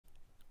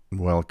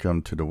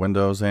Welcome to the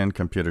Windows and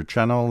Computer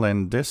channel,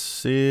 and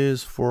this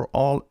is for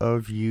all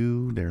of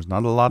you, there's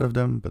not a lot of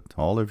them, but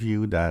all of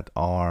you that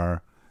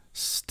are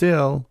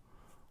still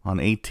on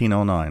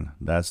 1809.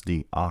 That's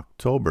the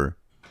October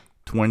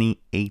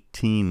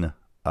 2018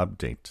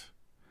 update.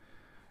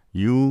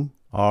 You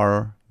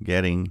are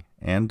getting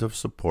end of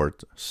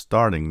support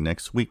starting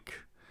next week.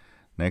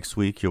 Next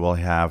week you will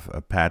have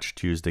a Patch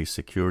Tuesday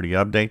security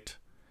update,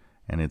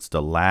 and it's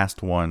the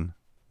last one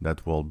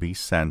that will be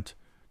sent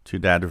to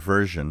that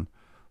version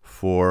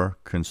for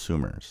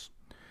consumers.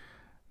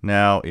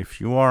 Now,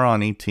 if you are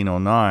on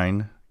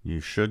 1809,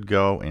 you should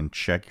go and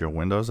check your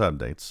Windows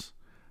updates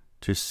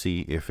to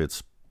see if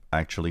it's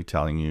actually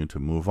telling you to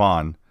move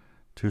on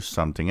to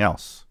something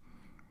else.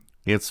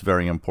 It's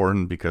very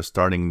important because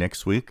starting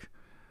next week,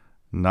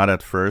 not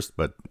at first,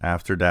 but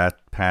after that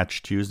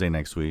Patch Tuesday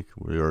next week,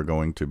 we are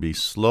going to be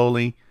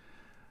slowly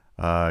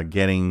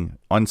getting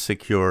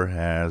unsecure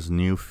as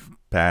new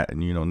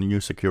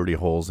security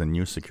holes and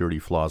new security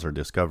flaws are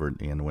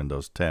discovered in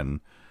Windows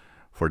 10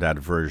 for that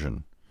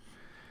version.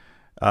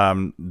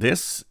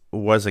 This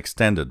was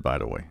extended, by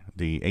the way.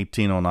 The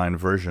 1809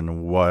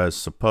 version was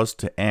supposed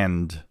to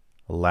end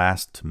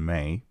last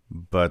May,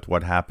 but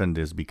what happened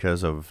is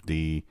because of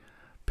the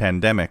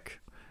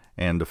pandemic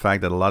and the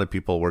fact that a lot of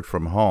people worked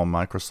from home,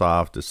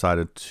 Microsoft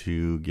decided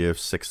to give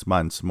 6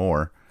 months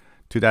more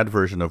to that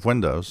version of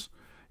Windows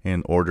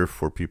in order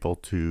for people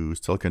to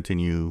still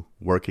continue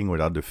working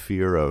without the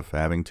fear of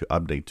having to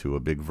update to a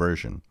big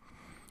version.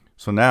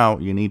 So now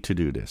you need to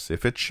do this.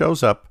 If it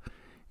shows up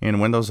in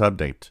Windows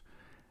Update,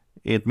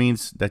 it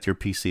means that your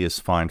PC is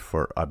fine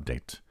for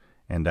update,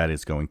 and that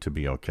is going to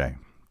be okay.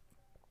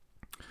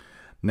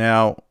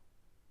 Now,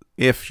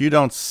 if you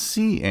don't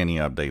see any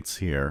updates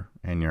here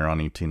and you're on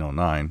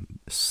 1809,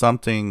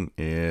 something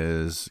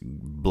is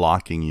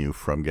blocking you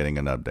from getting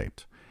an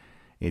update.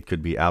 It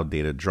could be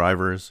outdated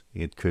drivers.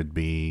 It could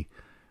be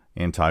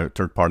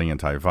third-party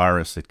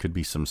antivirus. It could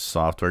be some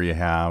software you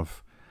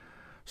have.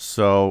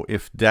 So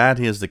if that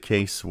is the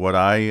case, what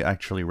I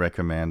actually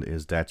recommend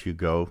is that you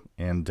go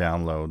and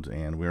download,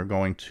 and we're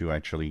going to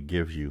actually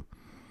give you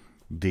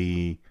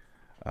the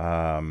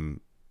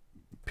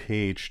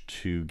page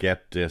to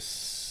get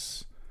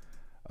this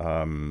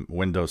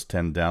Windows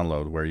 10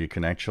 download where you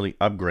can actually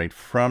upgrade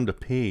from the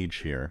page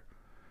here.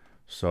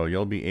 So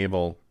you'll be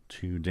able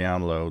to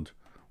download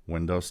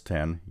Windows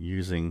 10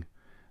 using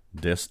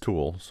this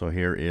tool. So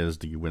here is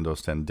the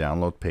Windows 10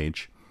 download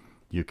page.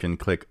 You can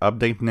click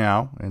update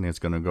now and it's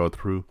going to go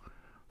through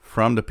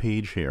from the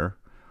page here,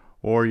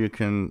 or you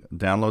can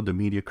download the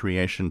media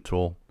creation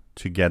tool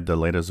to get the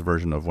latest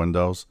version of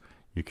Windows.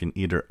 You can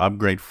either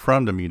upgrade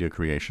from the media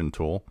creation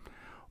tool,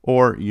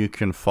 or you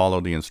can follow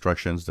the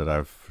instructions that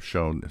I've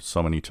shown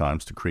so many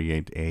times to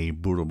create a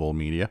bootable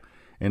media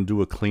and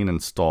do a clean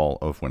install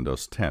of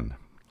Windows 10.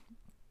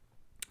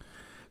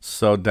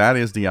 So that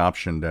is the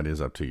option that is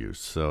up to you.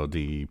 So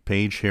the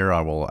page here, I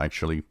will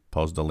actually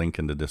post the link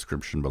in the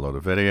description below the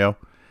video.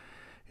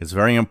 It's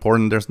very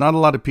important. There's not a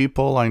lot of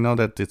people. I know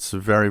that it's a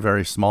very,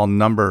 very small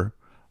number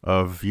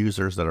of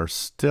users that are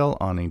still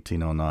on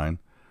 1809,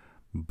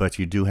 but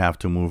you do have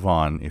to move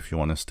on if you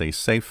want to stay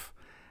safe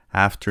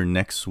after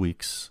next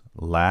week's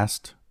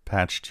last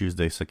Patch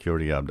Tuesday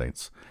security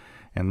updates.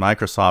 And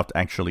Microsoft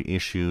actually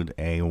issued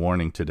a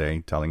warning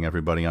today telling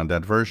everybody on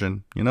that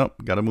version, got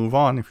to move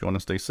on if you want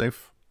to stay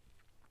safe.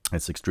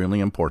 It's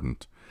extremely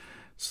important.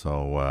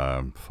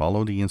 So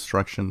follow the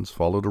instructions,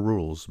 follow the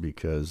rules,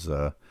 because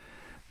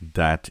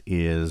that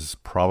is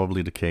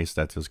probably the case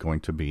that is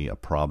going to be a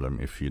problem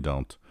if you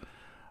don't,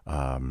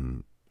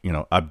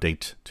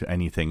 update to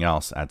anything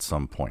else at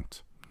some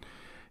point.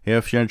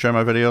 If you enjoy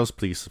my videos,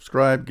 please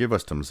subscribe, give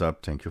us thumbs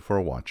up. Thank you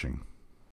for watching.